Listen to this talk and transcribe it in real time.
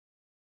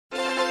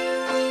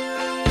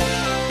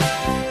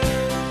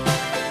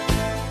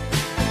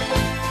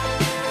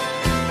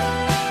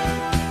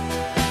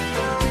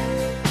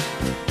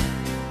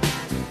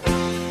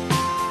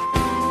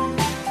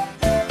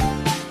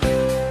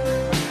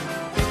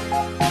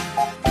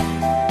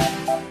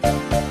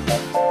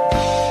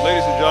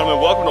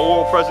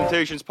Normal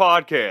Presentations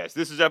Podcast.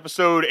 This is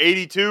episode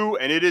 82,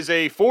 and it is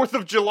a 4th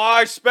of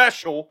July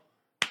special,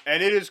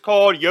 and it is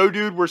called, Yo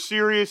Dude, We're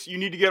Serious, You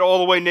Need to Get All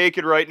the Way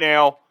Naked Right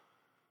Now,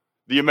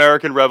 The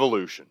American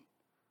Revolution.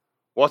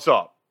 What's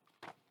up?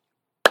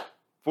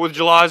 4th of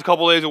July is a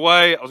couple days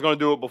away. I was going to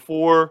do it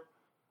before.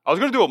 I was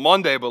going to do it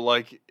Monday, but,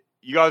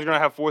 you guys are going to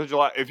have 4th of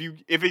July. If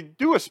you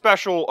do a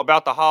special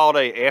about the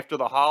holiday after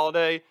the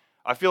holiday,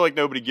 I feel like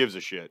nobody gives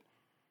a shit.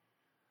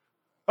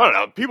 I don't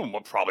know, people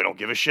probably don't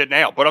give a shit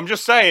now, but I'm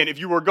just saying, if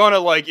you were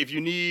gonna, if you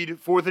need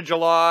 4th of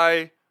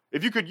July,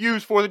 if you could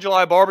use 4th of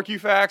July barbecue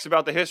facts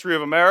about the history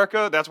of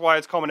America, that's why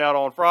it's coming out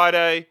on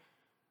Friday,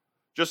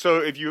 just so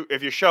if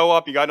you show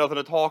up, you got nothing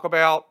to talk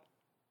about.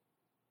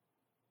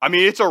 I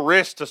mean, it's a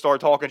risk to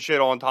start talking shit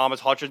on Thomas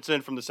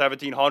Hutchinson from the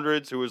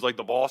 1700s, who was,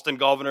 the Boston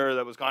governor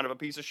that was kind of a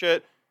piece of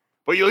shit,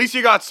 but at least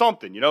you got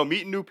something,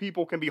 meeting new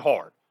people can be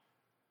hard.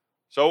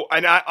 So,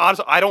 and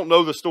honestly, I don't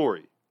know the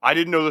story. I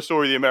didn't know the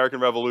story of the American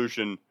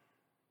Revolution.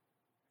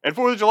 And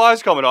 4th of July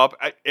is coming up.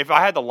 If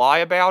I had to lie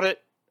about it,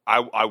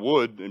 I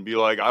would and be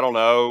like, I don't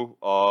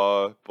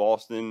know,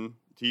 Boston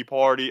Tea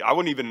Party. I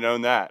wouldn't even have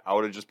known that. I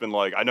would have just been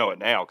like, I know it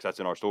now because that's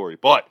in our story.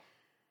 But,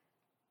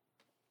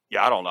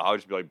 yeah, I don't know. I would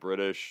just be like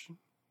British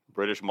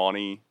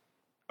money,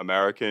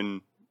 American,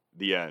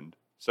 the end.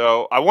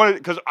 So I wanted,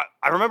 because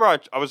I remember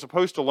I was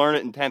supposed to learn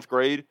it in 10th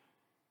grade.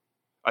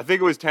 I think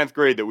it was 10th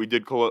grade that we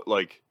did,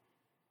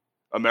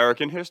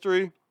 American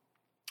history.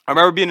 I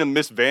remember being in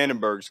Miss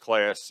Vandenberg's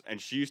class, and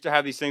she used to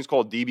have these things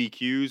called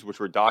DBQs, which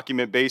were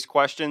document-based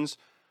questions.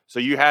 So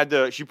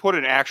she put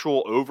an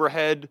actual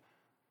overhead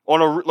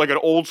on an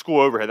old school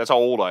overhead. That's how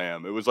old I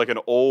am. It was like an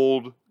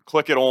old,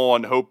 click it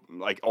on, hope,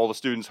 all the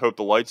students hope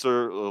the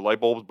light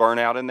bulbs burn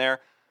out in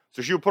there.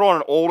 So she would put on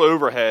an old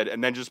overhead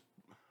and then just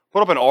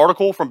put up an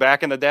article from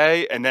back in the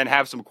day and then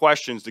have some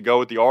questions to go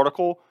with the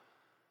article.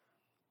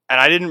 And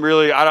I didn't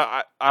really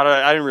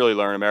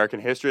learn American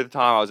history at the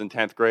time. I was in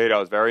 10th grade. I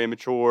was very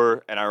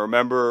immature. And I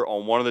remember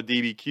on one of the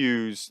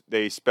DBQs,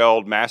 they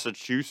spelled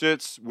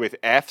Massachusetts with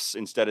F's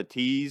instead of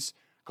T's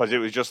because it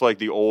was just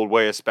the old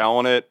way of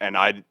spelling it.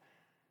 And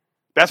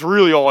that's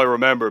really all I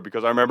remember,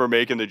 because I remember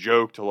making the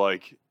joke to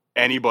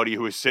anybody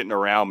who was sitting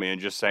around me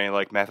and just saying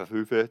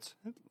Massachusetts.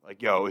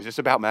 Yo, is this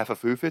about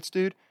Massachusetts,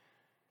 dude?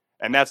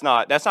 And that's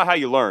not how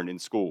you learn in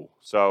school.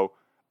 So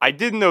I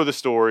didn't know the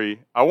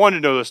story. I wanted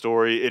to know the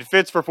story. It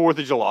fits for 4th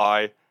of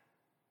July.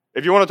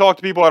 If you want to talk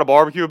to people at a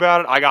barbecue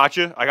about it, I got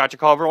you. I got you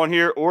covered on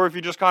here. Or if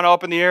you're just kind of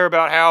up in the air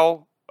about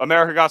how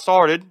America got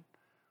started,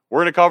 we're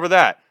going to cover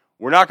that.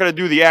 We're not going to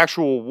do the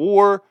actual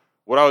war.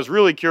 What I was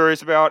really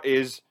curious about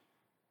is,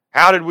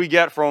 how did we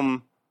get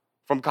from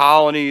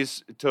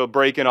colonies to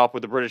breaking up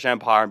with the British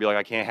Empire and be like,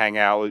 I can't hang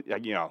out.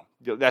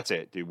 That's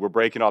it, dude. We're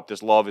breaking up.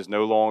 This love is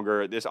no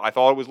longer this. I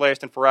thought it was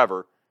lasting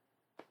forever.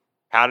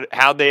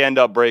 How'd they end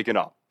up breaking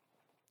up?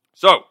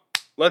 So,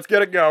 let's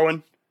get it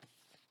going.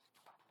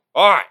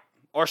 All right,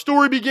 our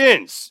story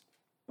begins.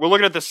 We're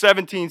looking at the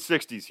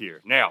 1760s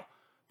here. Now,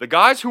 the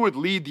guys who would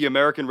lead the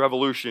American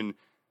Revolution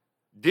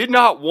did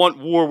not want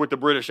war with the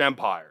British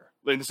Empire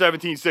in the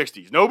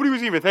 1760s. Nobody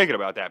was even thinking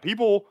about that.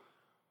 People,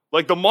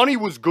 the money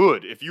was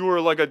good. If you were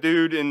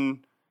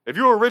if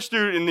you were a rich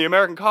dude in the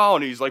American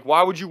colonies,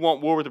 why would you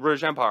want war with the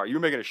British Empire? You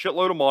were making a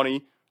shitload of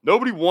money.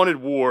 Nobody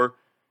wanted war.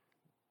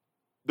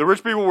 The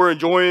rich people were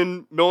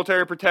enjoying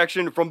military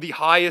protection from the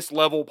highest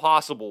level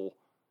possible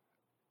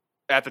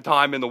at the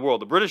time in the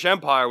world. The British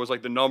Empire was the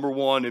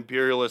 #1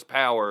 imperialist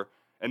power,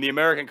 and the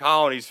American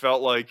colonies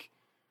felt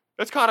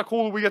that's kind of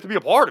cool that we get to be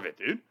a part of it,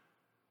 dude.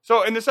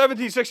 So in the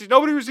 1760s,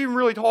 nobody was even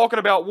really talking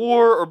about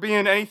war or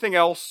being anything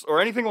else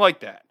or anything like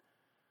that.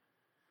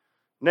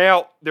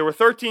 Now, there were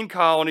 13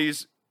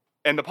 colonies,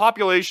 and the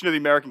population of the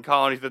American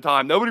colonies at the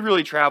time, nobody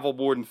really traveled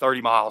more than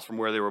 30 miles from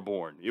where they were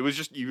born. It was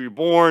just, you were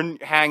born,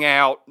 hang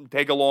out,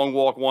 take a long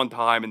walk one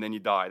time, and then you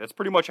die. That's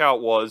pretty much how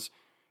it was.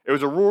 It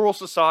was a rural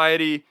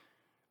society,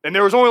 and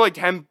there was only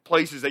 10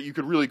 places that you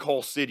could really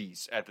call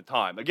cities at the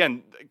time.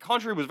 Again, the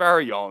country was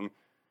very young.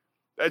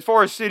 As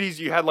far as cities,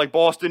 you had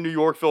Boston, New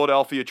York,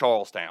 Philadelphia,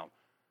 Charlestown,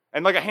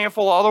 and a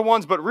handful of other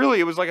ones, but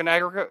really it was an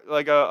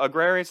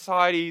agrarian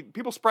society.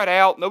 People spread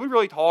out, nobody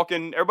really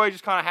talking, everybody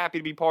just kind of happy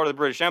to be part of the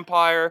British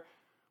Empire.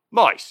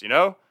 Nice,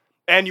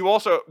 And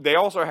they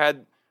also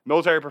had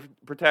military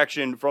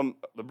protection from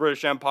the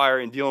British Empire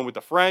in dealing with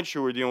the French,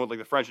 who were dealing with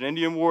the French and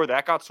Indian War.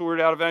 That got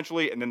sorted out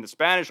eventually, and then the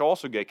Spanish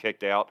also get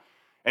kicked out.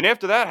 And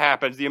after that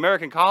happens, the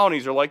American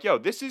colonies are yo,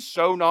 this is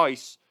so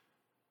nice.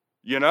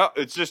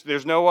 It's just,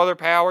 there's no other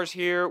powers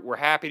here. We're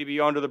happy to be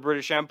under the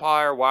British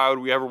Empire. Why would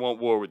we ever want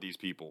war with these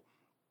people?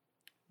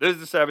 This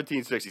is the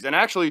 1760s. And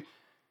actually,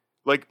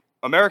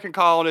 American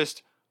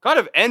colonists kind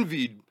of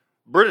envied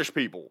British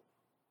people.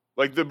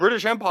 The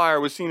British Empire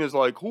was seen as,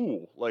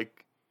 cool.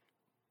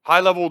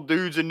 High-level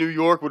dudes in New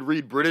York would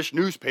read British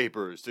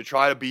newspapers to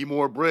try to be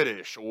more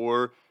British,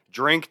 or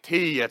drink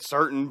tea at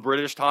certain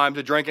British times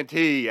of drinking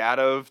tea out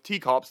of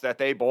teacups that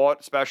they bought,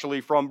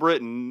 especially from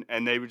Britain,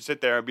 and they would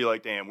sit there and be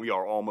like, damn, we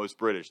are almost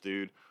British,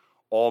 dude.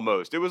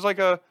 Almost. It was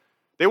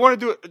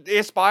they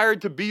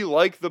aspired to be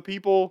like the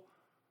people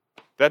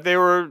that they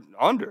were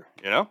under,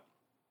 you know?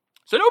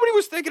 So nobody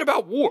was thinking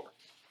about war.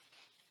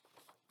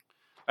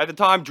 At the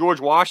time,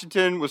 George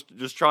Washington was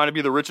just trying to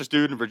be the richest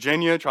dude in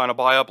Virginia, trying to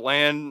buy up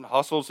land,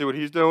 hustle, see what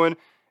he's doing.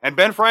 And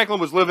Ben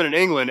Franklin was living in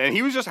England, and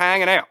he was just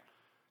hanging out.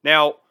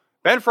 Now,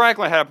 Ben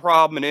Franklin had a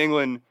problem in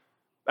England.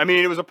 I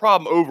mean, it was a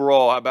problem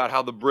overall about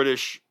how the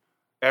British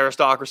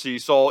aristocracy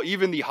saw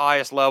even the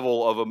highest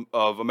level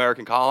of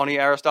American colony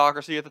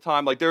aristocracy at the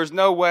time. Like, there's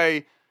no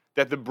way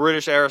that the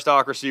British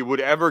aristocracy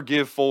would ever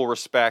give full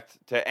respect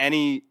to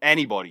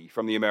anybody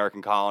from the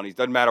American colonies.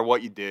 Doesn't matter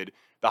what you did.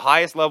 The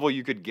highest level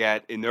you could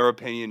get, in their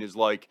opinion, is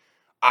like,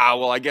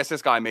 well, I guess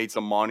this guy made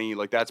some money.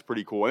 Like, that's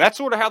pretty cool. And that's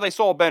sort of how they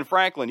saw Ben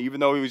Franklin, even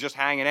though he was just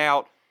hanging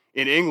out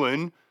in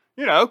England,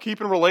 you know,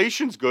 keeping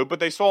relations good. But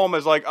they saw him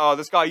as like, oh,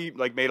 this guy,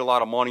 like, made a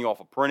lot of money off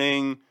of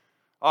printing.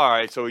 All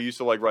right, so he used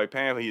to, like, write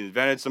pamphlets. He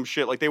invented some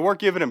shit. Like, they weren't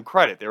giving him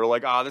credit. They were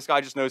like, this guy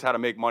just knows how to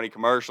make money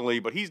commercially,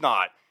 but he's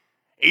not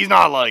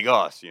like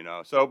us, you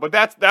know. So, but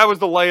that was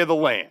the lay of the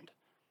land.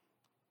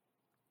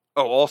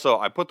 Oh, also,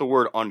 I put the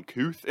word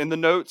uncouth in the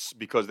notes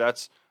because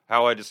that's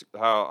how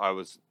I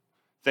was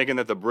thinking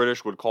that the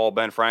British would call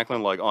Ben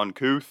Franklin, like,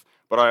 uncouth.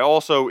 But I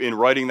also, in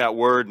writing that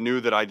word, knew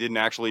that I didn't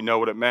actually know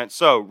what it meant.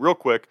 So, real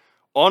quick,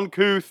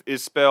 uncouth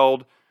is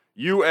spelled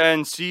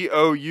Uncouth,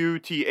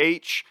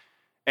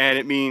 and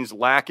it means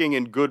lacking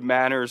in good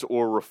manners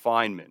or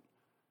refinement.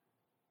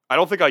 I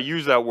don't think I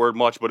used that word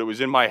much, but it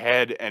was in my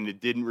head, and it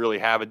didn't really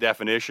have a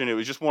definition. It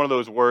was just one of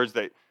those words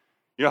that,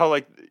 you know how,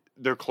 like,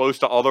 they're close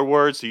to other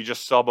words, so you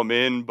just sub them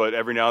in, but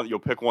every now and then you'll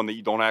pick one that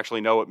you don't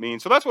actually know what it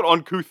means. So that's what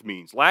uncouth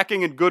means,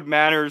 lacking in good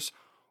manners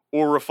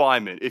or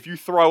refinement. If you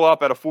throw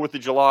up at a 4th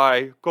of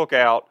July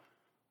cookout,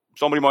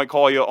 somebody might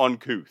call you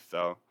uncouth.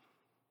 So,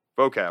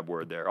 vocab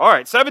word there. All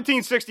right,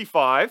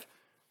 1765,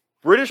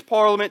 British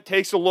Parliament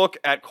takes a look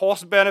at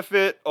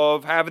cost-benefit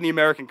of having the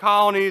American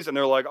colonies, and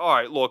they're like, all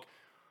right, look,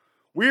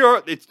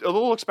 it's a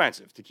little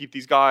expensive to keep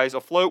these guys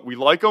afloat. We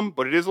like them,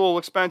 but it is a little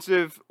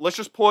expensive. Let's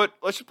just put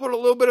a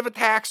little bit of a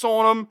tax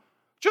on them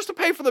just to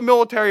pay for the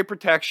military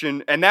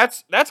protection. And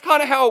that's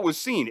kind of how it was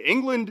seen.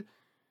 England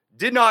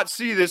did not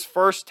see this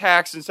first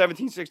tax in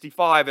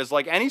 1765 as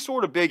like any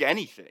sort of big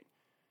anything.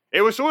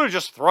 It was sort of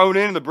just thrown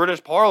in the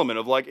British Parliament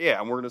of like,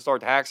 yeah, and we're going to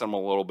start taxing them a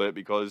little bit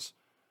because,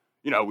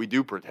 you know, we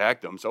do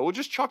protect them. So we'll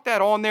just chuck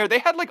that on there. They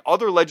had like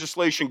other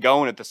legislation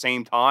going at the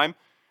same time.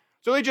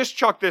 So they just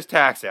chucked this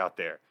tax out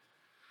there.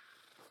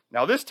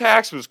 Now, this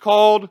tax was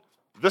called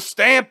the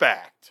Stamp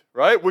Act,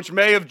 right? Which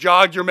may have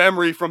jogged your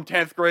memory from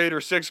 10th grade or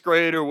 6th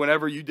grade or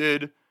whenever you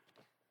did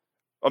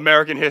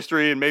American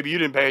history, and maybe you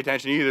didn't pay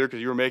attention either because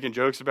you were making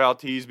jokes about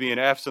T's being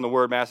F's in the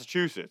word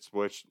Massachusetts,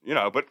 which, you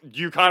know, but do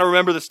you kind of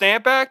remember the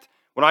Stamp Act?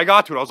 When I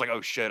got to it, I was like,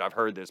 oh shit, I've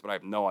heard this, but I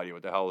have no idea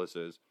what the hell this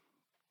is.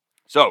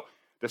 So,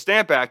 the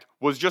Stamp Act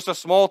was just a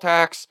small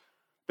tax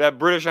that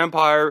British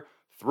Empire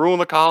threw in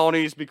the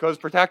colonies because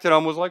protecting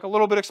them was like a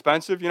little bit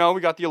expensive. You know, we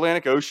got the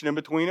Atlantic Ocean in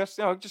between us.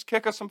 You know, just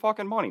kick us some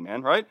fucking money,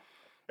 man, right?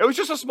 It was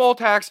just a small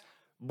tax.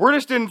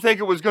 British didn't think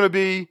it was going to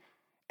be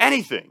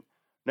anything.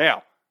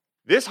 Now,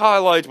 this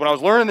highlights, when I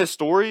was learning this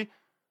story,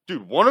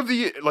 dude, one of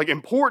the like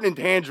important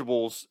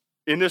intangibles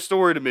in this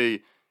story to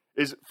me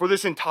is for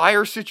this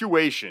entire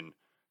situation,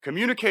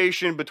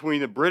 communication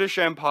between the British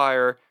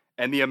Empire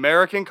and the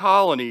American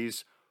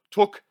colonies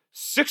took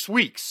 6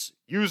 weeks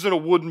using a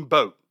wooden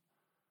boat.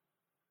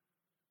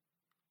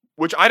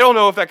 Which I don't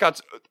know if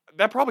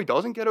that probably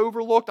doesn't get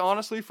overlooked,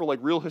 honestly, for like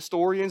real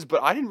historians,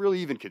 but I didn't really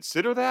even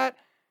consider that.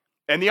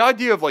 And the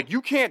idea of like,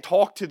 you can't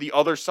talk to the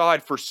other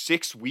side for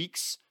 6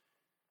 weeks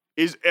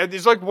is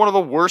like one of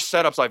the worst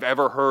setups I've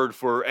ever heard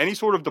for any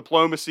sort of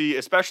diplomacy,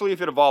 especially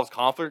if it involves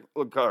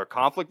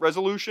conflict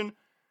resolution.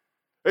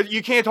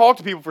 You can't talk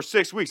to people for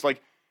 6 weeks.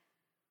 Like,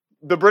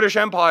 the British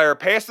Empire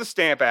passed the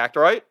Stamp Act,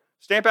 right?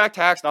 Stamp Act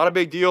tax, not a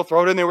big deal.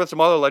 Throw it in there with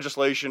some other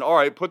legislation. All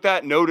right, put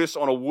that notice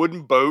on a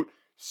wooden boat.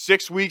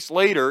 6 weeks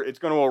later, it's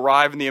going to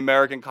arrive in the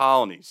American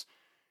colonies.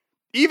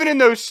 Even in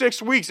those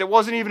 6 weeks, it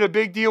wasn't even a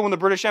big deal when the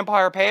British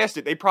Empire passed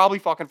it. They probably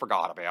fucking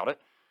forgot about it.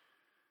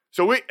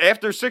 So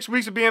after 6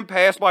 weeks of being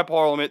passed by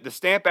Parliament, the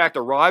Stamp Act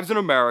arrives in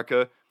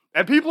America,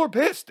 and people are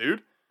pissed,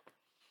 dude.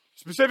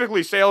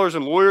 Specifically, sailors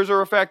and lawyers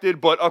are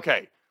affected, but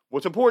okay,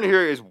 what's important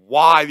here is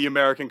why the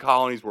American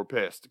colonies were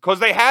pissed. Because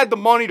they had the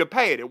money to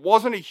pay it. It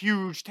wasn't a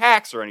huge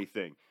tax or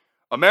anything.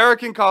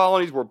 American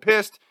colonies were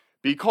pissed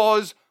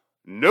because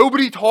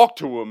nobody talked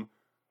to them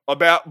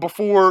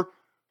before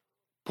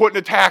putting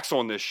a tax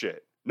on this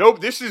shit.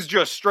 Nope, this is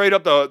just straight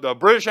up the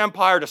British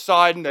Empire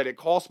deciding that it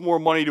costs more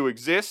money to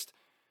exist.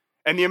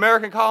 And the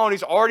American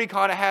colonies already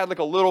kind of had like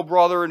a little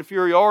brother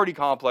inferiority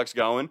complex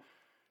going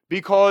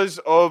because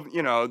of,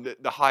 you know,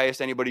 the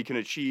highest anybody can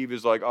achieve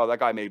is like, oh, that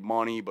guy made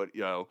money, but,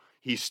 you know,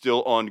 he's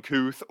still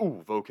uncouth.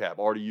 Ooh, vocab,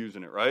 already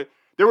using it, right?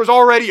 There was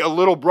already a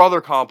little brother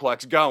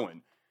complex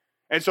going.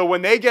 And so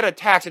when they get a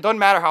tax, it doesn't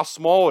matter how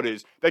small it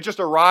is, that just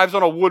arrives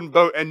on a wooden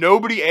boat and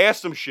nobody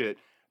asks them shit.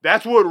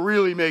 That's what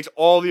really makes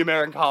all the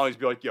American colonies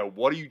be like, yo,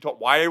 what are you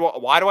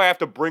why do I have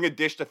to bring a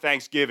dish to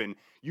Thanksgiving?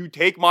 You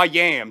take my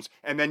yams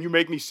and then you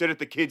make me sit at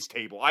the kids'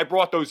 table. I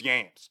brought those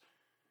yams.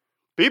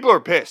 People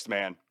are pissed,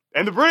 man.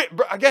 And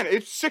again,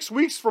 it's 6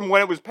 weeks from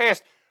when it was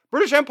passed.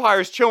 British Empire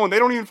is chilling. They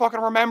don't even fucking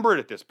remember it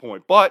at this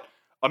point. But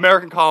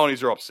American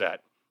colonies are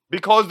upset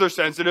because they're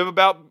sensitive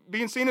about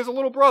being seen as a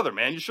little brother,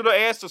 man. You should have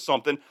asked us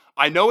something.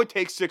 I know it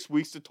takes 6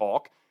 weeks to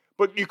talk,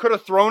 but you could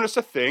have thrown us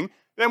a thing.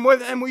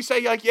 Then we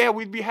say, like, yeah,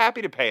 we'd be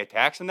happy to pay a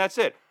tax, and that's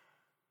it.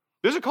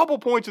 There's a couple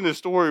points in this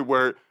story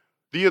where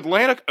the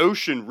Atlantic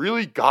Ocean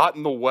really got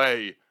in the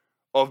way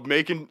of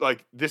making,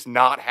 like, this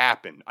not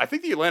happen. I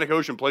think the Atlantic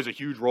Ocean plays a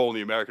huge role in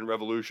the American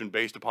Revolution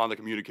based upon the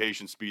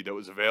communication speed that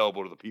was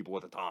available to the people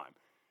at the time.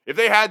 If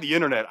they had the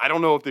internet, I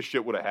don't know if this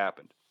shit would have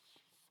happened.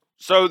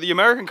 So the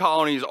American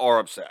colonies are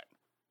upset.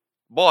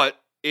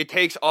 But it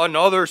takes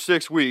another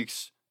 6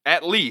 weeks,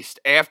 at least,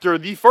 after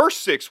the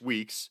first 6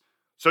 weeks.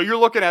 So you're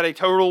looking at a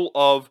total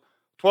of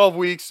 12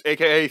 weeks,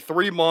 aka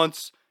 3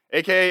 months,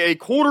 aka a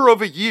quarter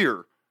of a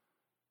year,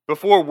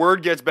 before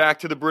word gets back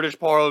to the British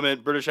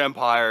Parliament, British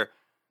Empire,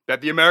 that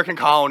the American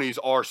colonies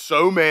are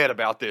so mad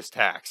about this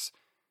tax.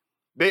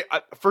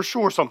 For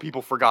sure, some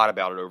people forgot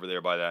about it over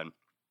there by then.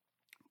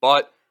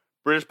 But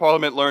British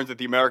Parliament learns that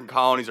the American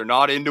colonies are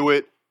not into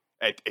it.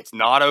 It's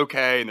not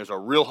okay, and there's a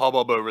real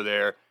hubbub over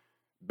there.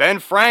 Ben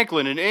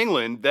Franklin in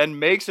England then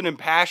makes an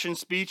impassioned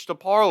speech to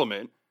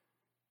Parliament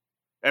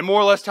and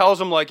more or less tells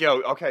them, like,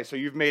 yo, okay, so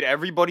you've made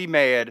everybody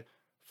mad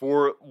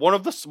for one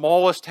of the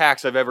smallest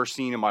tax I've ever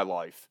seen in my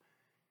life.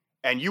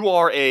 And you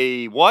are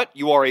a what?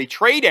 You are a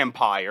trade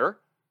empire,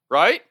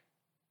 right?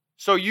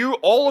 So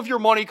all of your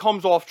money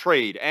comes off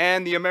trade,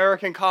 and the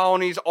American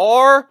colonies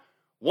are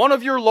one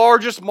of your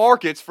largest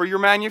markets for your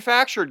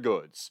manufactured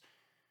goods.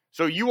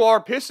 So you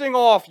are pissing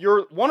off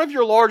one of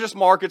your largest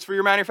markets for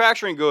your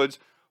manufacturing goods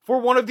for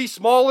one of the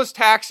smallest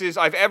taxes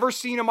I've ever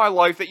seen in my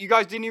life that you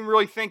guys didn't even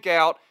really think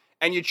out,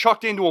 and you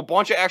chucked into a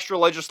bunch of extra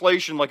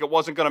legislation like it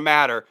wasn't going to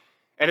matter,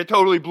 and it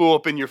totally blew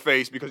up in your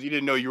face because you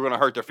didn't know you were going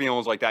to hurt their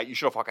feelings like that. You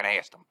should have fucking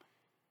asked them.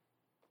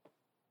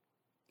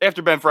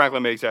 After Ben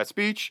Franklin makes that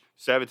speech,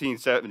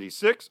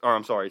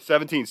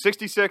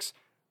 1766,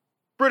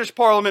 British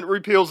Parliament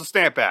repeals the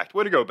Stamp Act.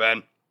 Way to go,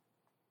 Ben.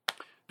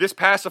 This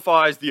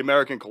pacifies the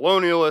American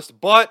colonialists,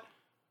 but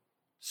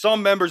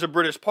some members of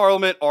British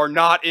Parliament are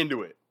not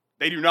into it.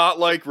 They do not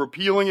like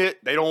repealing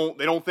it. They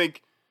don't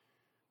think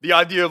the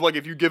idea of, like,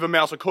 if you give a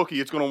mouse a cookie,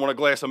 it's going to want a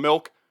glass of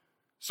milk.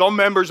 Some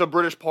members of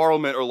British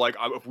Parliament are like,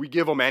 if we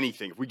give them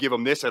anything, if we give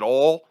them this at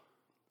all,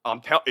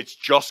 it's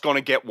just going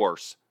to get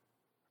worse.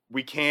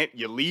 We can't,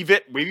 you leave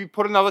it, maybe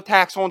put another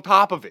tax on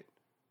top of it.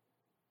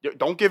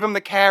 Don't give them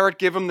the carrot,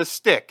 give them the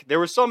stick. There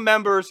were some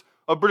members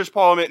of British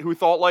Parliament who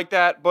thought like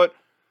that, but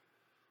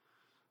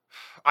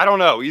I don't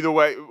know. Either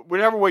way,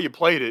 whatever way you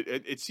played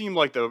it, it seemed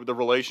like the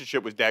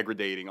relationship was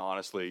degrading,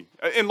 honestly.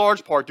 In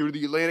large part due to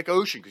the Atlantic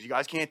Ocean, because you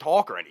guys can't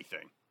talk or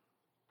anything.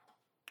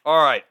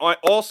 All right.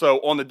 Also,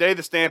 on the day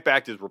the Stamp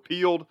Act is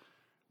repealed,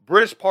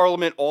 British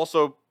Parliament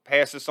also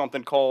passes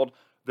something called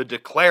the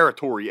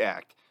Declaratory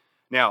Act.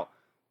 Now,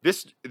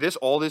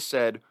 all this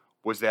said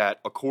was that,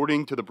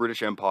 according to the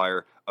British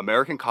Empire,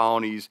 American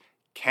colonies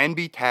can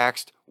be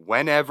taxed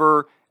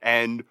whenever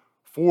and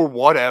for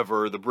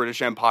whatever the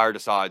British Empire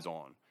decides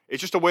on.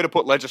 It's just a way to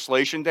put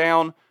legislation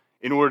down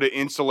in order to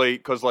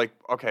insulate, because, like,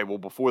 okay, well,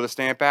 before the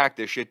Stamp Act,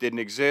 this shit didn't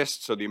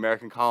exist, so the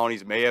American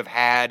colonies may have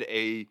had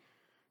an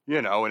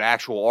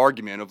actual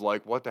argument of,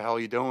 like, what the hell are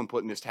you doing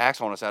putting this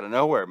tax on us out of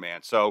nowhere,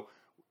 man? So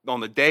on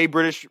the day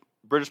British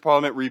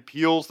Parliament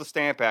repeals the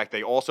Stamp Act,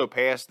 they also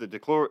pass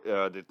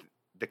the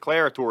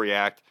Declaratory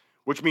Act,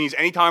 which means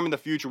anytime in the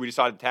future we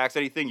decide to tax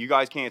anything, you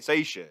guys can't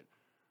say shit.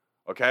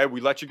 Okay,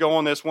 we let you go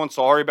on this one.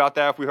 Sorry about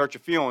that if we hurt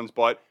your feelings,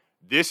 but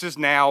this is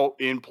now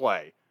in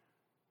play.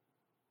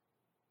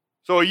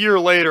 So a year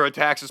later, a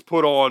tax is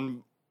put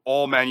on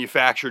all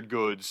manufactured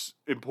goods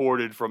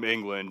imported from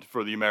England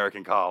for the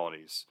American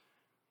colonies.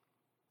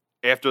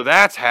 After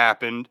that's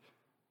happened,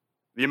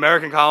 the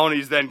American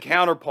colonies then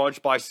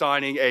counterpunch by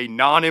signing a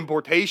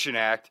non-importation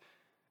act,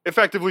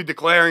 effectively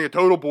declaring a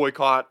total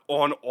boycott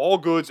on all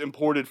goods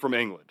imported from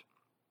England.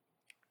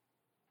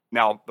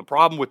 Now, the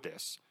problem with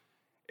this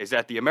is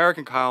that the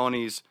American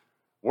colonies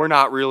were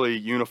not really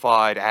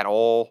unified at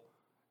all.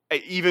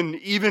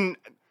 Even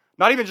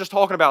not even just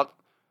talking about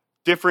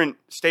different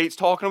states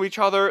talking to each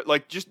other,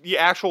 like just the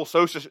actual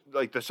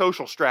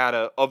social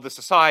strata of the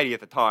society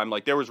at the time.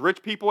 Like, there was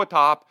rich people at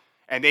top,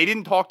 and they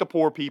didn't talk to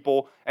poor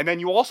people, and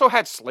then you also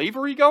had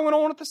slavery going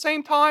on at the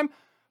same time.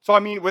 So, I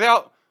mean,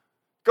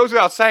 goes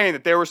without saying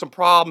that there were some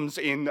problems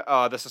in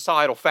the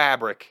societal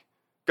fabric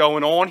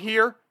going on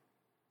here.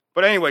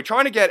 But anyway,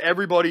 trying to get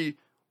everybody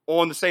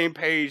on the same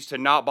page to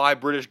not buy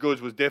British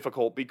goods was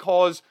difficult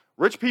because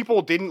rich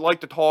people didn't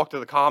like to talk to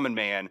the common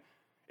man.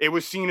 It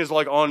was seen as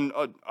like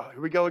here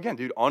we go again,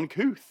 dude,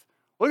 uncouth.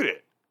 Look at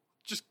it.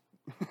 Just,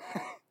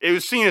 it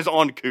was seen as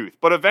uncouth.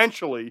 But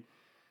eventually,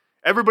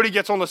 everybody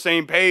gets on the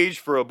same page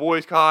for a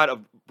boycott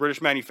of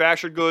British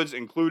manufactured goods,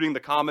 including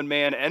the common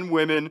man and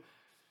women.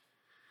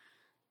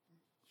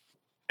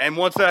 And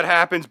once that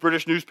happens,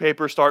 British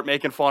newspapers start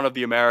making fun of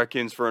the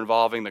Americans for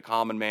involving the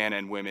common man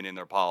and women in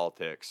their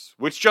politics,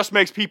 which just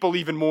makes people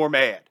even more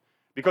mad.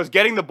 Because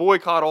getting the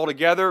boycott all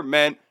together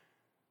meant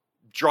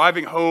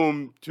driving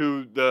home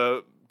to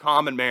the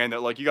common man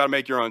that, like, you got to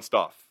make your own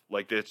stuff.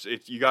 Like, it's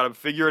you got to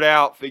figure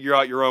out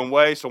your own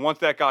way. So once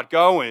that got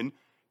going,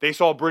 they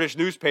saw British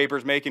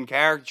newspapers making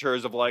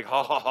caricatures of, like,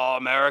 ha ha ha,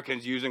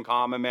 Americans using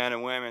common men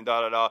and women,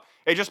 da da da.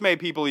 It just made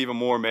people even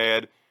more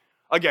mad.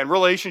 Again,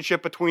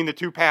 relationship between the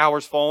two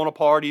powers falling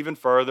apart even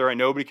further, and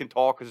nobody can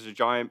talk because there's a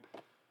giant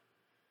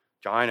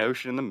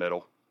ocean in the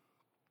middle.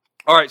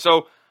 All right,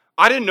 so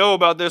I didn't know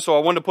about this, so I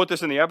wanted to put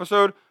this in the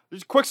episode.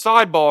 There's a quick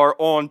sidebar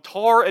on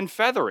tar and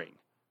feathering,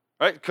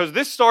 right? Because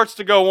this starts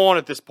to go on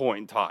at this point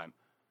in time.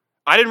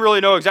 I didn't really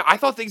know exactly. I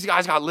thought these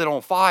guys got lit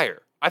on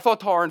fire. I thought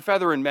tar and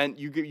feathering meant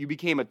you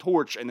became a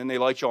torch and then they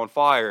light you on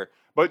fire.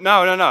 But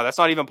no, that's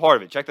not even part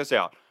of it. Check this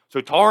out.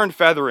 So tar and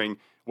feathering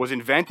was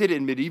invented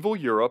in medieval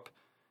Europe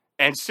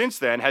and since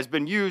then has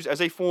been used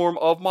as a form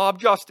of mob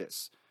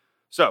justice.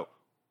 So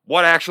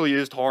what actually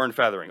is tar and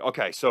feathering?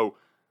 Okay, so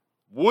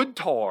wood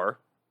tar,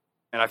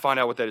 and I find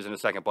out what that is in a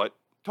second, but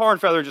tar and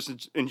feathering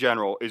just in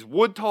general is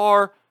wood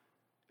tar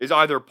is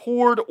either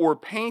poured or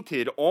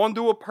painted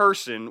onto a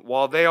person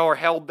while they are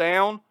held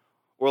down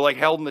or like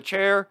held in the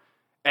chair,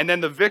 and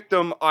then the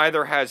victim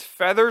either has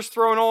feathers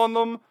thrown on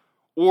them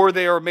or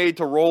they are made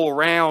to roll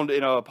around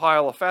in a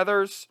pile of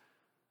feathers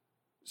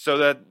so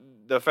that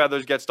the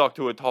feathers get stuck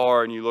to a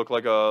tar and you look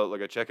like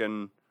a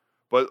chicken.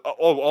 But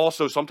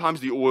also sometimes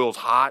the oil's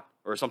hot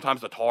or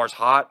sometimes the tar's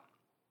hot.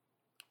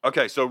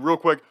 Okay, so real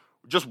quick,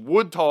 just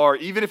wood tar,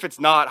 even if it's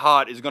not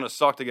hot, is going to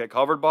suck to get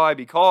covered by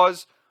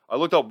because I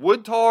looked up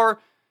wood tar.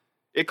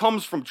 It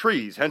comes from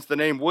trees, hence the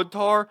name wood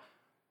tar.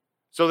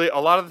 So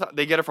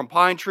they get it from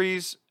pine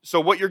trees. So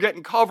what you're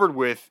getting covered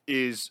with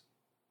is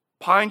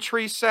pine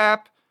tree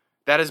sap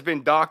that has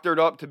been doctored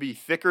up to be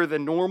thicker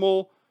than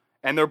normal,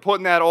 and they're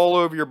putting that all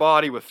over your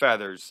body with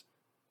feathers.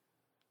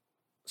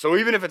 So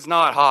even if it's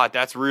not hot,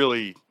 that's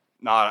really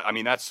not, I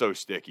mean, that's so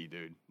sticky,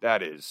 dude.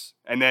 That is.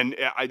 And then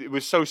it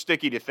was so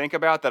sticky to think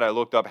about that I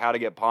looked up how to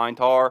get pine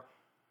tar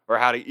or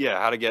how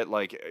to get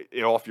like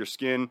it off your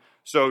skin.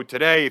 So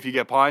today, if you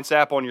get pine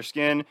sap on your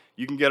skin,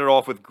 you can get it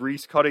off with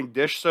grease-cutting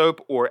dish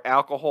soap or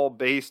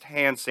alcohol-based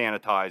hand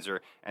sanitizer,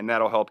 and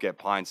that'll help get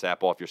pine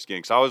sap off your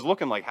skin. So I was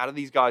looking like, how do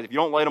these guys, if you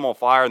don't light them on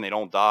fire and they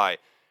don't die,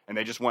 and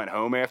they just went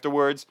home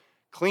afterwards,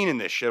 cleaning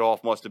this shit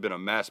off must have been a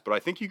mess. But I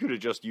think you could have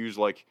just used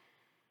like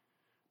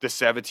the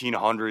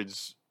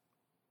 1700s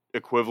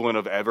equivalent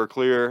of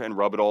Everclear and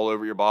rub it all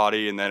over your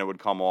body, and then it would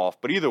come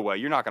off. But either way,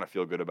 you're not going to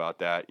feel good about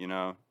that, you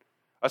know?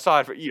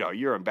 Aside from,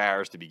 you're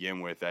embarrassed to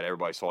begin with that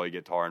everybody saw you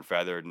get tar and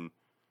feathered and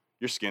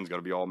your skin's going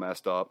to be all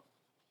messed up.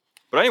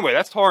 But anyway,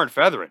 that's tar and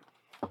feathering.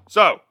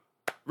 So,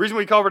 the reason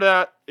we covered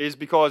that is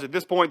because at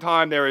this point in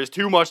time, there is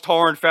too much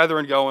tar and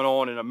feathering going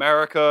on in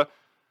America.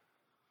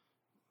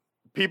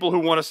 People who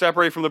want to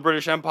separate from the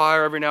British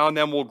Empire every now and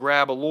then will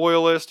grab a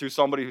loyalist who's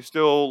somebody who's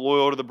still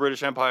loyal to the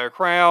British Empire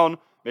crown.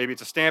 Maybe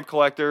it's a stamp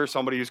collector,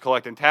 somebody who's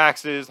collecting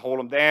taxes, hold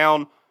them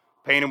down,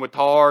 paint them with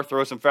tar,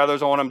 throw some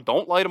feathers on them.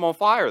 Don't light them on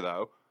fire,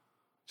 though.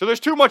 So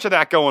there's too much of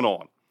that going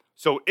on.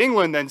 So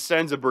England then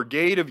sends a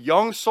brigade of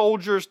young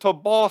soldiers to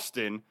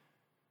Boston.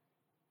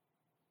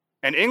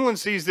 And England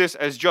sees this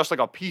as just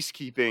like a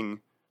peacekeeping,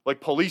 like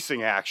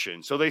policing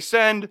action. So they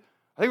send,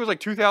 I think it was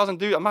like 2,000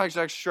 dudes. I'm not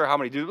exactly sure how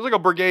many dudes. It was like a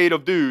brigade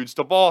of dudes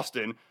to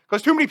Boston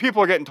because too many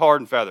people are getting tarred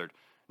and feathered.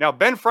 Now,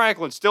 Ben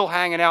Franklin's still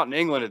hanging out in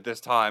England at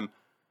this time.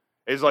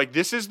 Is like,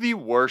 this is the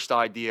worst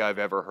idea I've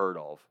ever heard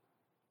of.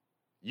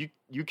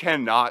 You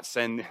cannot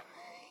send...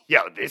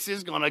 Yo, this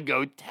is going to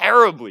go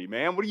terribly,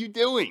 man. What are you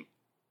doing?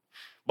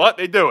 But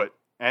they do it.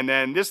 And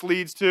then this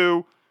leads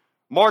to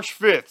March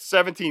 5th,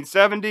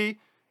 1770.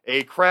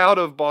 A crowd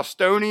of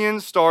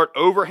Bostonians start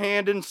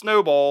overhanding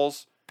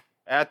snowballs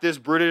at this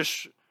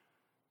British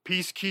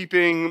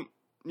peacekeeping,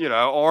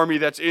 army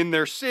that's in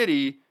their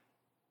city.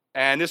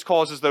 And this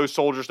causes those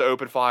soldiers to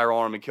open fire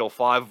on them and kill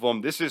 5 of them.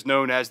 This is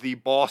known as the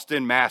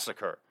Boston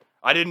Massacre.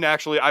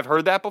 I've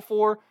heard that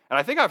before. And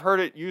I think I've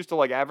heard it used to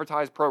like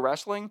advertise pro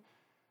wrestling.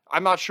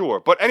 I'm not sure.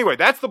 But anyway,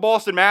 that's the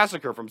Boston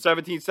Massacre from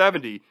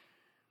 1770.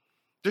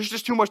 There's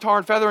just too much tar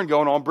and feathering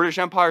going on. British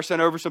Empire sent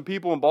over some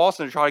people in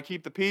Boston to try to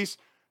keep the peace.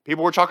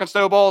 People were chucking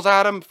snowballs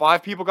at them.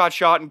 5 people got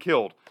shot and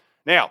killed.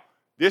 Now,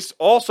 this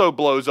also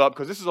blows up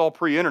because this is all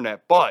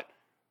pre-internet. But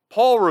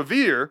Paul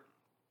Revere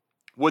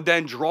would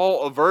then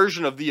draw a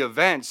version of the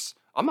events.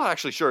 I'm not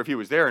actually sure if he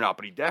was there or not,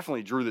 but he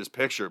definitely drew this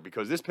picture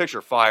because this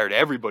picture fired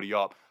everybody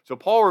up. So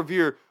Paul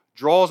Revere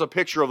draws a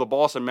picture of the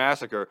Boston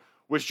Massacre,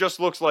 which just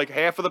looks like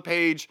half of the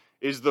page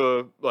is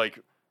the,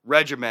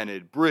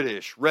 regimented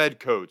British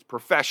redcoats,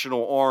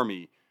 professional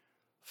army,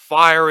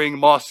 firing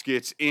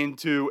muskets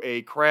into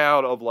a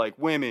crowd of,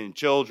 women,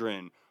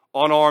 children,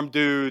 unarmed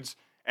dudes,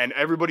 and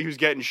everybody who's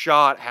getting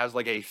shot has,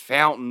 a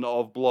fountain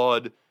of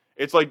blood.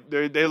 It's like,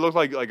 they look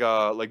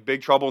like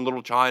Big Trouble in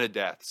Little China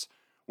deaths,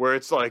 where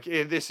it's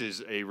this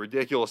is a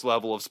ridiculous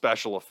level of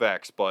special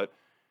effects, but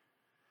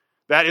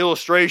that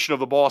illustration of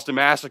the Boston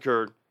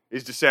Massacre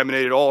is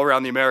disseminated all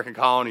around the American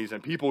colonies,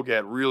 and people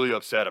get really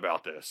upset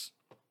about this.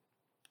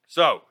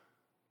 So,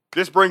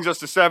 This brings us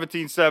to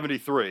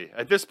 1773.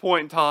 At this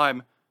point in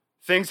time,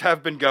 things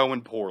have been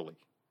going poorly.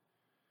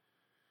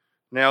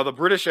 Now, the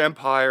British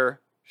Empire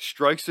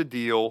strikes a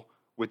deal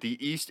with the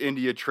East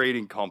India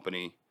Trading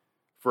Company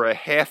for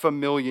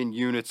 500,000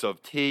 units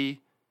of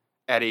tea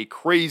at a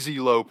crazy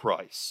low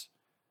price.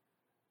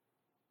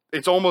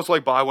 It's almost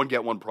like buy one,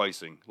 get one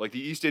pricing. Like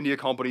the East India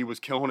Company was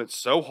killing it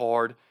so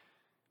hard.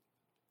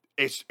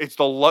 It's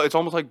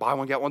almost like buy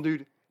one, get one,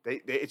 dude.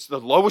 It's the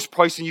lowest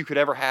pricing you could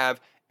ever have.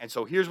 And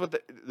so here's what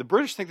the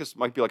British think this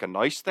might be like a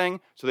nice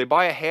thing. So they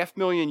buy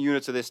 500,000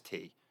 units of this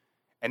tea.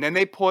 And then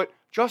they put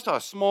just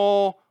a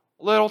small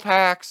little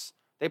tax.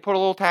 They put a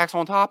little tax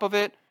on top of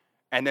it.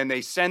 And then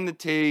they send the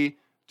tea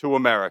to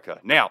America.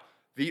 Now,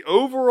 the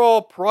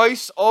overall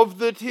price of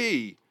the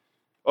tea,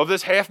 of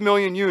this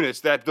 500,000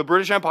 units that the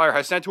British Empire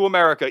has sent to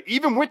America,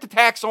 even with the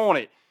tax on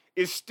it,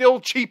 is still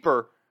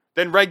cheaper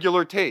than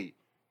regular tea.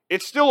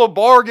 It's still a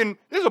bargain.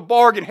 There's a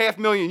bargain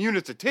 500,000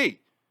 units of tea.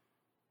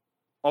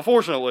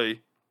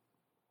 Unfortunately,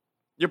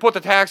 you put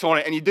the tax on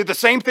it and you did the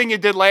same thing you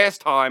did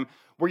last time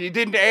where you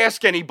didn't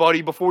ask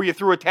anybody before you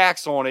threw a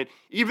tax on it,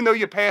 even though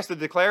you passed the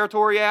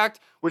Declaratory Act,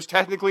 which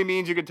technically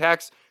means you can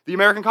tax the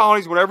American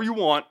colonies whatever you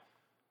want.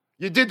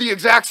 You did the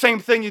exact same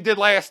thing you did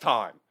last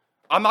time.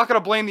 I'm not going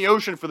to blame the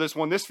ocean for this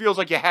one. This feels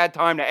like you had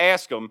time to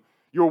ask them.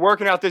 You were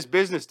working out this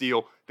business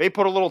deal. They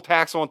put a little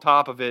tax on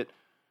top of it.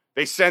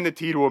 They send the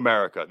tea to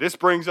America. This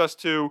brings us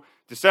to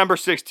December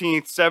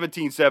 16th,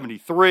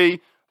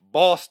 1773,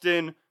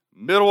 Boston,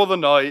 middle of the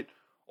night.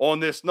 On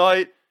this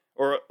night,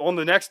 or on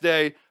the next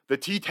day, the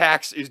tea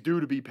tax is due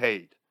to be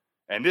paid.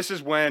 And this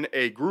is when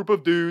a group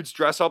of dudes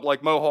dress up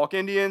like Mohawk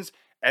Indians,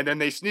 and then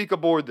they sneak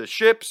aboard the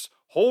ships,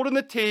 holding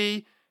the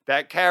tea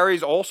that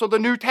carries also the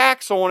new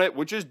tax on it,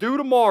 which is due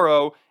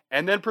tomorrow,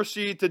 and then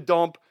proceed to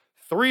dump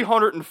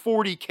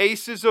 340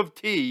 cases of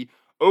tea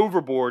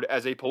overboard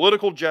as a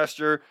political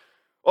gesture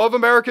of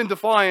American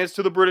defiance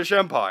to the British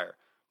Empire.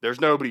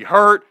 There's nobody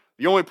hurt.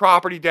 The only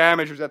property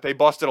damage was that they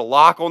busted a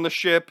lock on the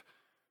ship.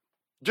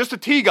 Just the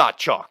tea got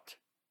chucked,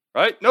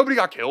 right? Nobody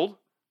got killed.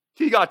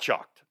 Tea got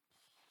chucked.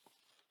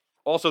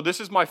 Also, this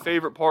is my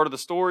favorite part of the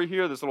story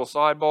here, this little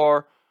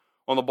sidebar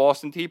on the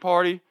Boston Tea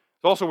Party.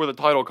 It's also where the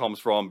title comes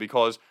from,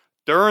 because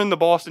during the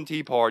Boston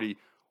Tea Party,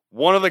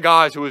 one of the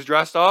guys who was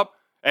dressed up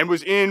and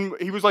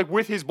he was like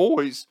with his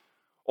boys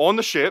on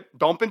the ship,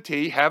 dumping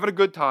tea, having a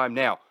good time.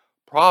 Now,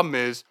 problem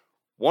is,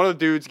 one of the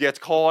dudes gets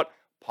caught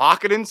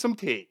pocketing some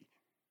tea.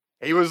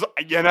 He was,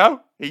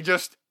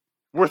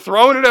 we're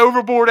throwing it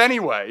overboard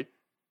anyway.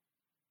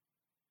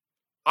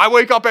 I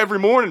wake up every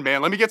morning,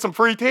 man. Let me get some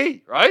free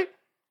tea, right?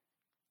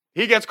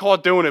 He gets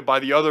caught doing it by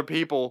the other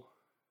people,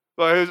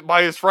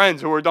 by his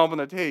friends who are dumping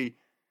the tea,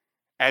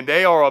 and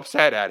they are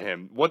upset at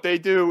him. What they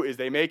do is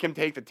they make him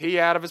take the tea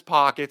out of his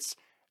pockets,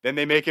 then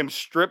they make him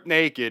strip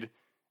naked,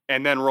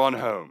 and then run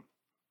home.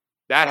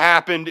 That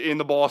happened in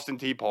the Boston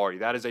Tea Party.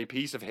 That is a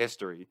piece of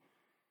history.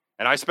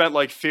 And I spent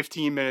like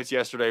 15 minutes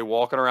yesterday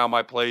walking around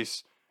my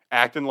place,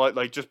 acting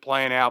like just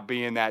playing out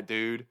being that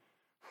dude.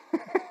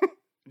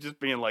 Just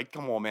being like,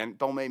 come on, man,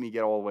 don't make me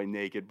get all the way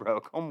naked,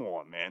 bro. Come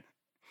on, man.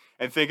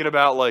 And thinking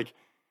about, like,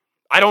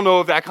 I don't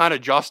know if that kind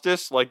of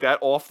justice, like that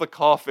off the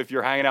cuff, if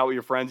you're hanging out with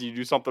your friends and you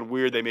do something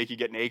weird, they make you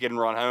get naked and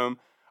run home.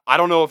 I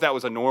don't know if that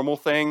was a normal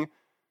thing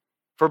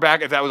if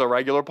that was a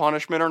regular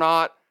punishment or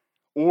not.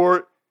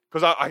 Or,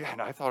 because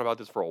I thought about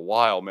this for a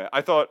while, man.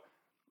 I thought,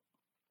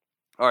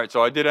 all right,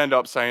 so I did end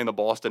up saying the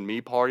Boston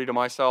Me Party to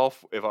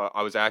myself. If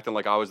I was acting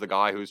like I was the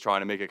guy who's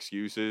trying to make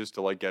excuses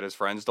to, like, get his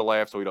friends to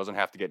laugh so he doesn't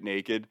have to get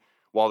naked.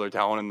 While they're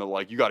telling him,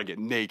 like, you got to get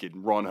naked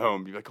and run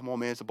home. Be like, come on,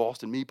 man, it's a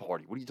Boston Me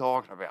Party. What are you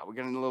talking about? We're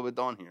getting a little bit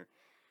done here.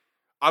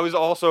 I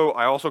also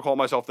caught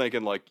myself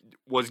thinking, like,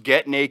 was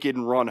get naked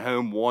and run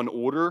home one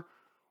order,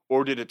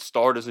 or did it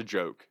start as a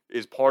joke?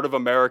 Is part of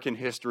American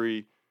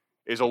history,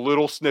 is a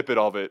little snippet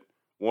of it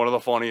one of the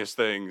funniest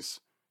things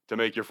to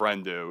make your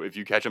friend do if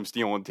you catch him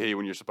stealing tea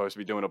when you're supposed to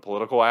be doing a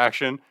political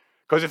action?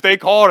 Because if they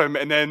caught him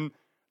and then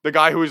the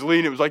guy who was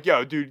leading it was like,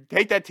 yo, dude,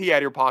 take that tea out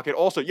of your pocket.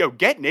 Also, yo,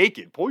 get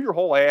naked. Pull your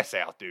whole ass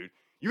out, dude.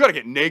 You got to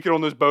get naked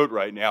on this boat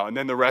right now. And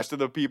then the rest of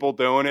the people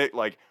doing it,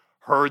 like,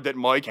 heard that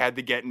Mike had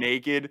to get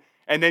naked.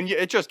 And then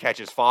it just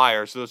catches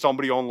fire. So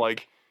somebody on,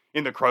 like,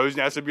 in the crow's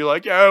nest would be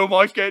like, yo,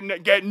 Mike's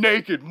get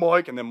naked,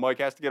 Mike. And then Mike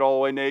has to get all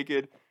the way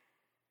naked.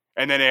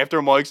 And then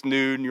after Mike's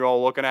nude and you're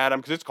all looking at him,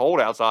 because it's cold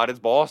outside. It's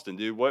Boston,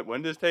 dude.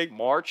 When does this take?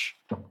 March?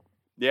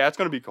 Yeah, it's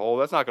going to be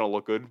cold. That's not going to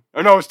look good.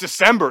 Oh, no, it's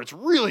December. It's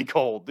really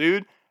cold,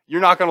 dude.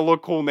 You're not going to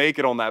look cool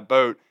naked on that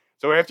boat.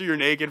 So after you're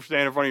naked,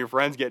 standing in front of your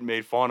friends getting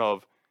made fun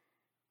of,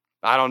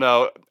 I don't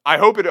know. I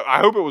hope it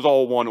was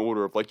all one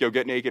order of like, yo,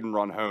 get naked and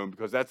run home,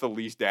 because that's the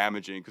least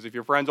damaging. Because if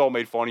your friends all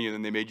made fun of you and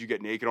then they made you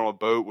get naked on a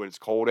boat when it's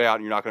cold out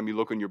and you're not going to be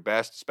looking your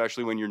best,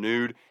 especially when you're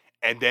nude,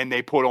 and then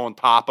they put on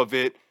top of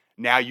it,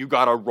 now you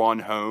got to run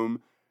home.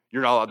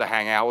 You're not allowed to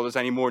hang out with us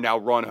anymore. Now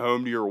run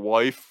home to your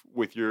wife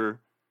with your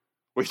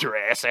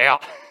ass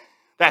out.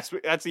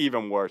 That's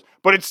even worse.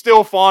 But it's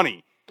still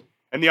funny.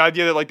 And the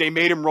idea that like they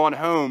made him run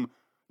home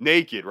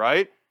naked,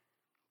 right?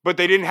 But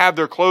they didn't have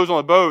their clothes on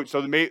the boat, so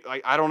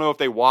I don't know if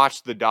they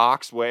watched the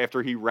docs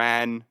after he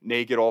ran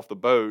naked off the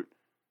boat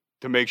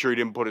to make sure he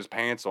didn't put his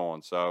pants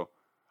on. So,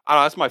 I don't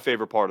know, that's my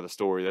favorite part of the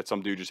story, that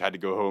some dude just had to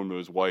go home to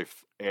his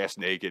wife ass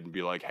naked and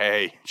be like,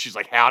 hey. She's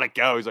like, how'd it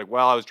go? He's like,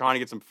 well, I was trying to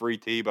get some free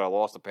tea, but I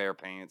lost a pair of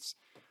pants.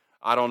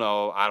 I don't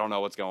know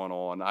what's going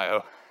on.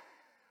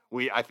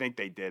 I think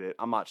they did it.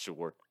 I'm not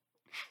sure.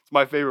 It's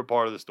my favorite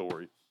part of the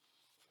story.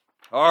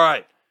 All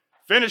right,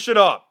 finish it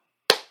up.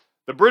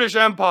 The British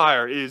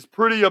Empire is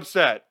pretty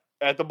upset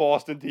at the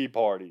Boston Tea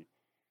Party.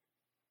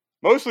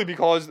 Mostly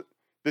because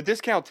the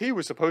discount tea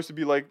was supposed to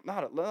be like,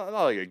 not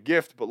like a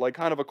gift, but like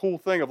kind of a cool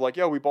thing of like,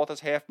 yo, we bought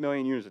this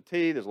 500,000 units of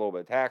tea. There's a little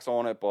bit of tax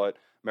on it, but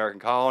American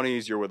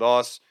colonies, you're with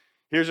us.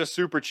 Here's a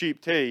super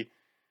cheap tea.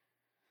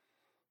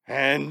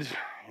 And,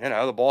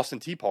 the Boston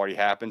Tea Party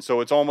happened. So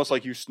it's almost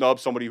like you snub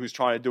somebody who's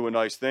trying to do a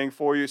nice thing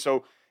for you.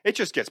 So it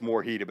just gets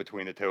more heated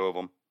between the two of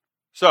them.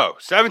 So,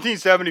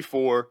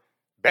 1774,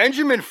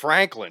 Benjamin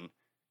Franklin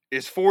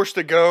is forced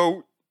to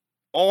go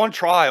on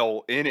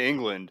trial in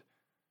England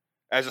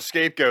as a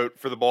scapegoat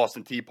for the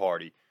Boston Tea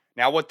Party.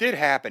 Now, what did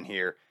happen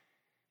here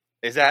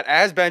is that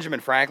as Benjamin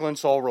Franklin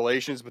saw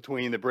relations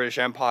between the British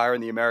Empire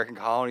and the American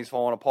colonies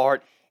falling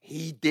apart,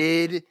 he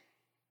did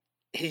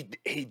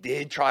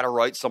try to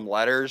write some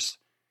letters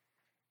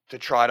to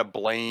try to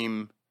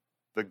blame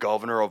the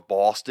governor of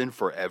Boston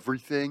for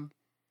everything.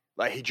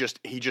 Like he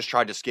just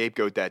tried to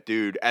scapegoat that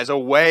dude as a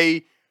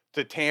way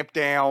to tamp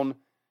down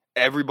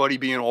everybody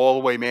being all the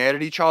way mad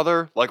at each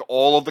other, like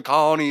all of the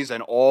colonies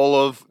and all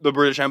of the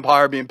British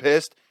Empire being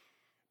pissed.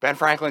 Ben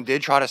Franklin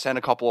did try to send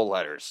a couple of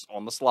letters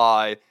on the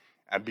sly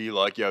and be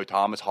like, yo,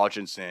 Thomas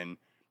Hutchinson,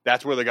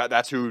 that's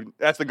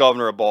the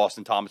governor of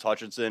Boston, Thomas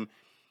Hutchinson,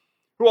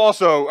 who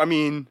also,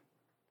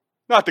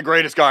 not the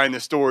greatest guy in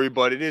this story,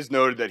 but it is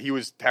noted that he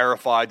was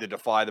terrified to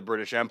defy the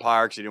British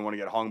Empire because he didn't want to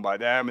get hung by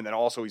them. And then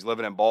also he's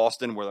living in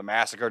Boston where the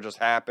massacre just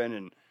happened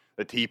and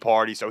the Tea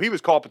Party. So he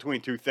was caught between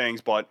two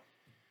things, but,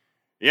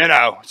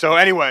 So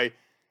anyway,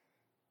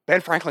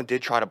 Ben Franklin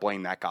did try to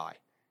blame that guy.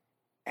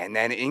 And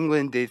then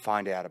England did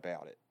find out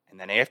about it. And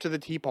then after the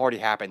Tea Party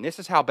happened, this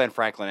is how Ben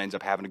Franklin ends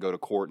up having to go to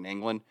court in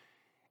England.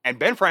 And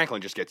Ben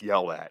Franklin just gets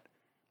yelled at.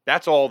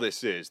 That's all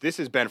this is. This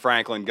is Ben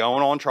Franklin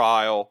going on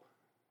trial,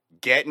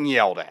 getting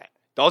yelled at.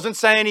 Doesn't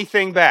say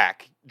anything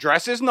back.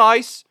 Dresses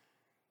nice.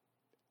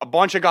 A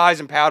bunch of guys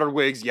in powdered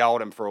wigs yell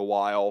at him for a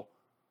while,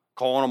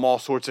 calling him all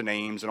sorts of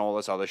names and all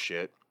this other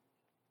shit.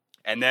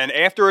 And then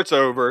after it's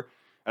over,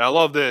 and I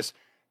love this,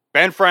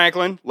 Ben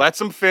Franklin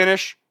lets him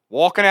finish,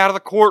 walking out of the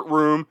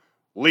courtroom,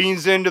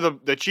 leans into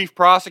the chief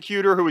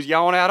prosecutor who was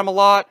yelling at him a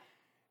lot,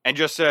 and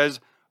just says,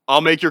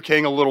 I'll make your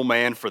king a little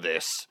man for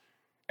this.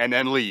 And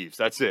then leaves.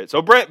 That's it.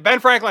 So Ben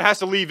Franklin has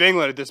to leave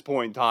England at this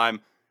point in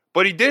time,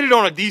 but he did it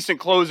on a decent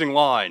closing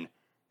line.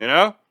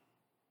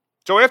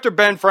 So after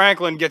Ben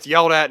Franklin gets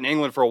yelled at in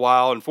England for a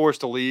while and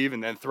forced to leave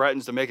and then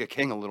threatens to make a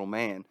king a little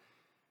man,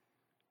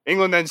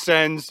 England then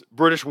sends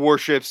British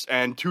warships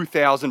and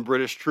 2,000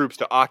 British troops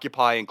to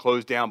occupy and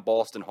close down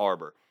Boston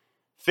Harbor.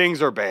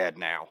 Things are bad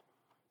now.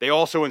 They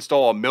also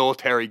install a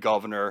military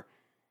governor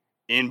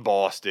in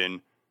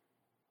Boston.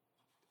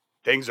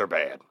 Things are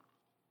bad.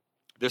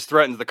 This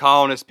threatens the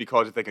colonists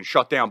because if they can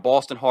shut down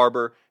Boston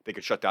Harbor, they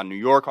can shut down New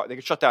York, they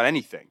can shut down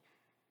anything.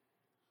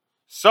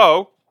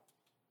 So,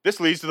 this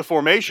leads to the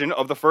formation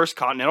of the First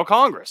Continental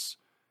Congress.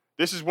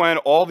 This is when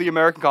all the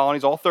American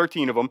colonies, all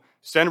 13 of them,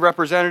 send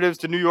representatives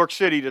to New York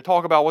City to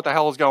talk about what the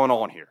hell is going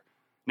on here.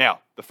 Now,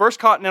 the First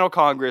Continental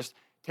Congress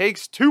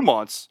takes 2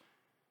 months,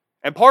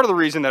 and part of the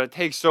reason that it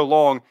takes so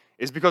long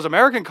is because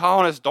American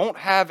colonists don't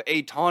have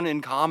a ton in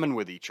common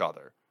with each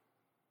other.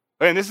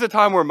 And this is a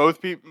time where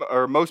most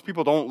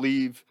people don't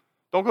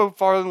go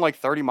farther than like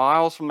 30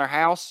 miles from their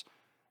house.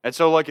 And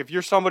so, like, if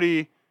you're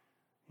somebody,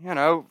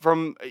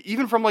 from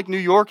like New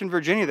York and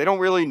Virginia, they don't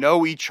really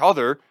know each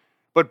other,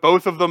 but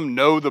both of them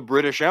know the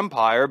British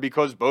Empire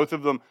because both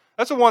of them,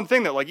 that's the one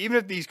thing that, like, even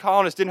if these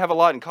colonists didn't have a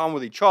lot in common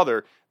with each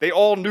other, they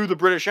all knew the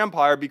British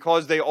Empire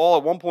because they all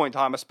at one point in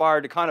time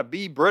aspired to kind of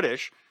be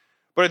British.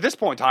 But at this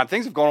point in time,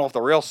 things have gone off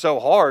the rails so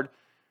hard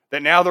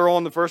that now they're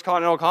on the First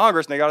Continental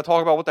Congress and they got to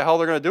talk about what the hell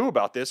they're going to do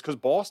about this because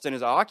Boston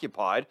is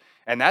occupied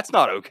and that's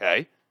not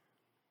okay.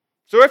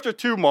 So after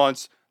 2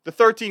 months, the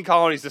 13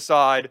 colonies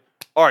decide,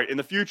 all right, in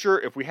the future,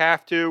 if we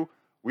have to,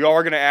 we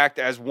are going to act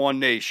as one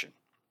nation.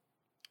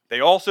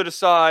 They also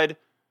decide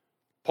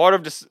part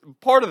of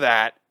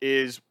that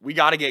is we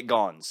got to get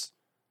guns.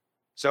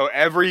 So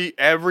every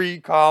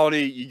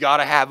colony, you got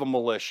to have a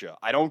militia.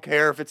 I don't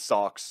care if it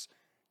sucks.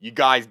 You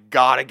guys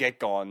got to get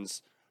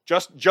guns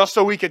just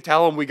so we can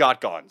tell them we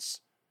got guns.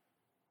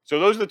 So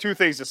those are the two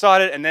things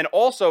decided. And then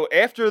also,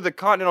 after the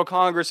Continental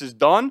Congress is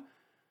done,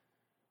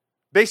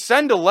 they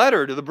send a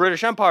letter to the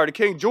British Empire, to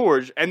King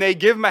George, and they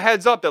give him a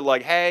heads up that,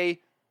 like,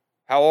 hey,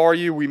 how are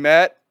you? We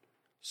met.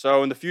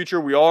 So in the future,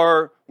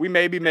 we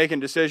may be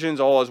making decisions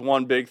all as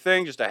one big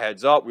thing, just a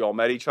heads up. We all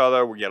met each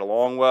other. We get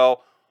along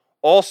well.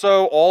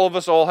 Also, all of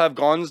us all have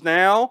guns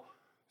now.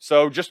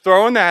 So just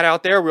throwing that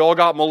out there. We all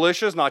got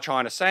militias, not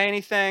trying to say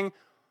anything.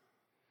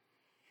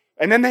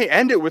 And then they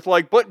end it with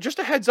like, but just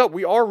a heads up,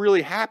 we are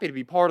really happy to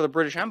be part of the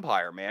British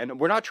Empire, man.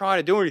 We're not trying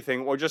to do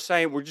anything. We're just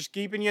saying, we're just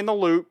keeping you in the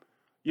loop.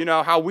 You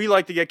know, how we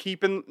like to get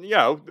keeping, you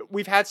know,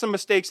 we've had some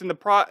mistakes in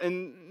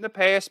the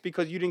past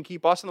because you didn't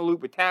keep us in the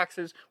loop with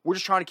taxes. We're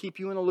just trying to keep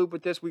you in the loop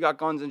with this. We got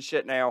guns and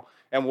shit now,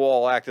 and we'll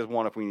all act as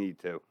one if we need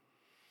to.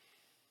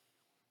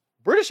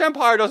 British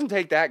Empire doesn't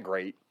take that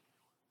great.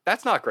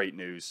 That's not great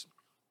news.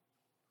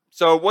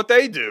 So what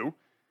they do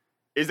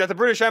is that the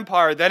British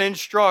Empire then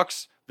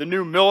instructs the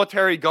new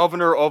military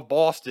governor of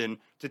Boston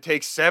to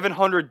take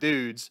 700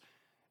 dudes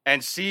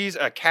and seize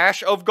a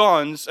cache of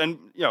guns and,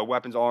 you know,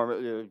 weapons,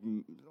 armor,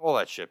 all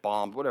that shit,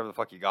 bombs, whatever the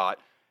fuck you got.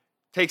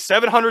 Take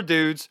 700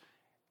 dudes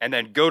and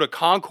then go to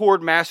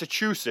Concord,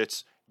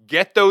 Massachusetts,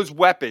 get those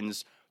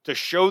weapons to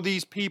show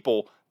these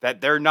people that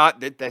they're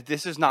not, that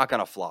this is not going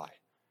to fly.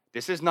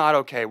 This is not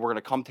okay. We're going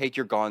to come take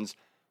your guns.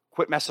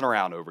 Quit messing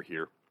around over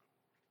here.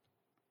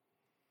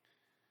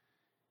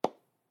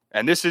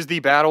 And this is the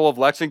Battle of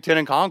Lexington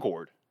and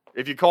Concord.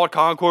 If you called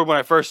Concord when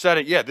I first said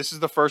it, yeah, this is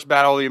the first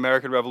battle of the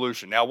American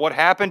Revolution. Now, what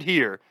happened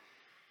here?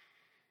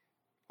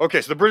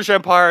 Okay, so the British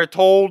Empire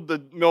told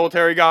the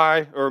military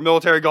guy, or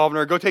military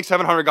governor, go take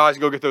 700 guys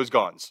and go get those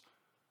guns.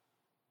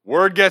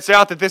 Word gets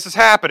out that this is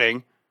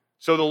happening,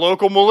 so the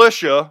local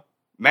militia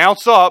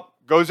mounts up,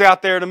 goes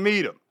out there to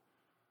meet him.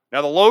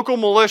 Now, the local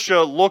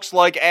militia looks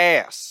like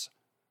ass.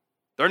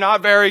 They're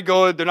not very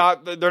good, they're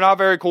not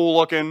very cool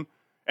looking,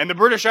 and the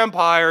British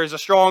Empire is the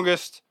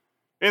strongest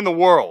in the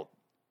world.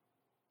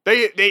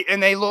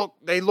 They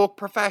look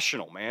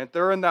professional, man.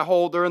 They're in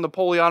the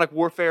Napoleonic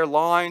warfare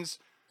lines.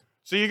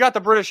 So you got the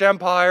British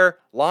Empire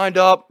lined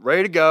up,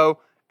 ready to go,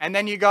 and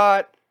then you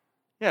got,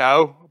 you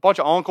know, a bunch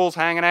of uncles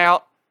hanging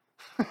out,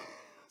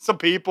 some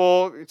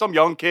people, some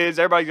young kids,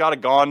 everybody's got a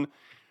gun.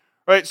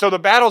 Right? So the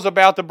battle's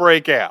about to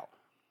break out.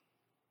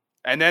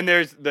 And then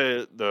there's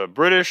the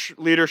British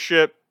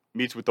leadership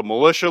meets with the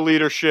militia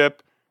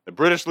leadership. The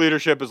British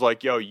leadership is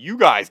like, yo, you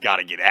guys got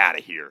to get out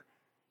of here.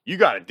 You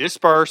got to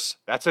disperse.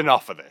 That's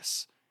enough of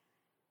this.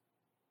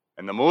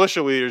 And the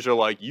militia leaders are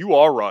like, you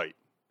are right.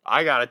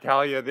 I got to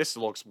tell you, this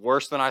looks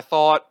worse than I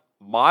thought.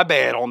 My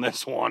bad on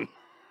this one.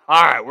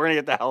 All right, we're going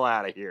to get the hell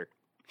out of here.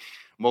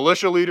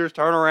 Militia leaders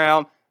turn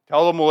around,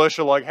 tell the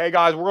militia, like, hey,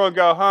 guys, we're going to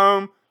go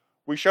home.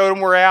 We showed them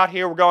we're out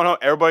here. We're going home.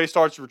 Everybody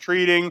starts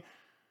retreating.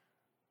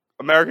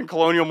 American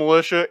colonial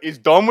militia is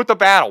done with the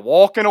battle,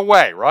 walking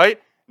away,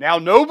 right? Now,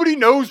 nobody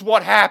knows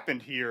what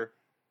happened here,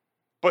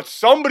 but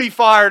somebody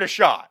fired a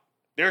shot.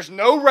 There's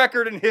no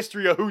record in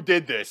history of who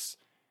did this.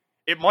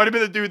 It might have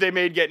been the dude they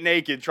made get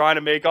naked, trying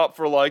to make up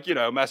for, like, you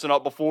know, messing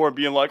up before and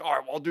being like, all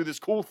right, well, I'll do this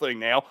cool thing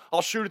now.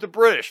 I'll shoot at the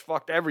British.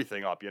 Fucked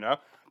everything up, you know?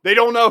 They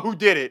don't know who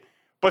did it,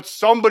 but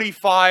somebody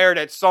fired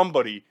at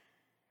somebody.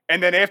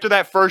 And then after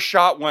that first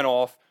shot went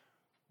off,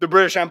 the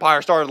British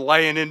Empire started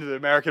laying into the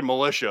American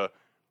militia.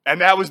 And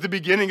that was the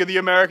beginning of the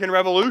American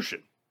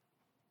Revolution.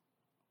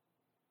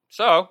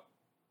 So,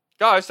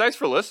 guys, thanks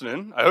for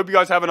listening. I hope you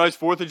guys have a nice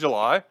 4th of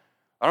July.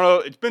 I don't know,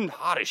 it's been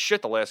hot as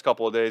shit the last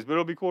couple of days, but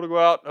it'll be cool to go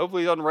out.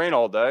 Hopefully it doesn't rain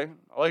all day.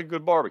 I like a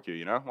good barbecue,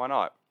 you know? Why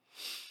not?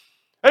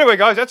 Anyway,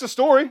 guys, that's the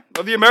story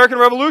of the American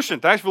Revolution.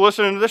 Thanks for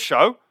listening to this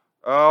show.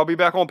 I'll be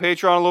back on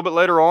Patreon a little bit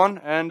later on.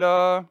 And,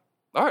 all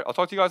right, I'll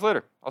talk to you guys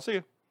later. I'll see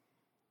you.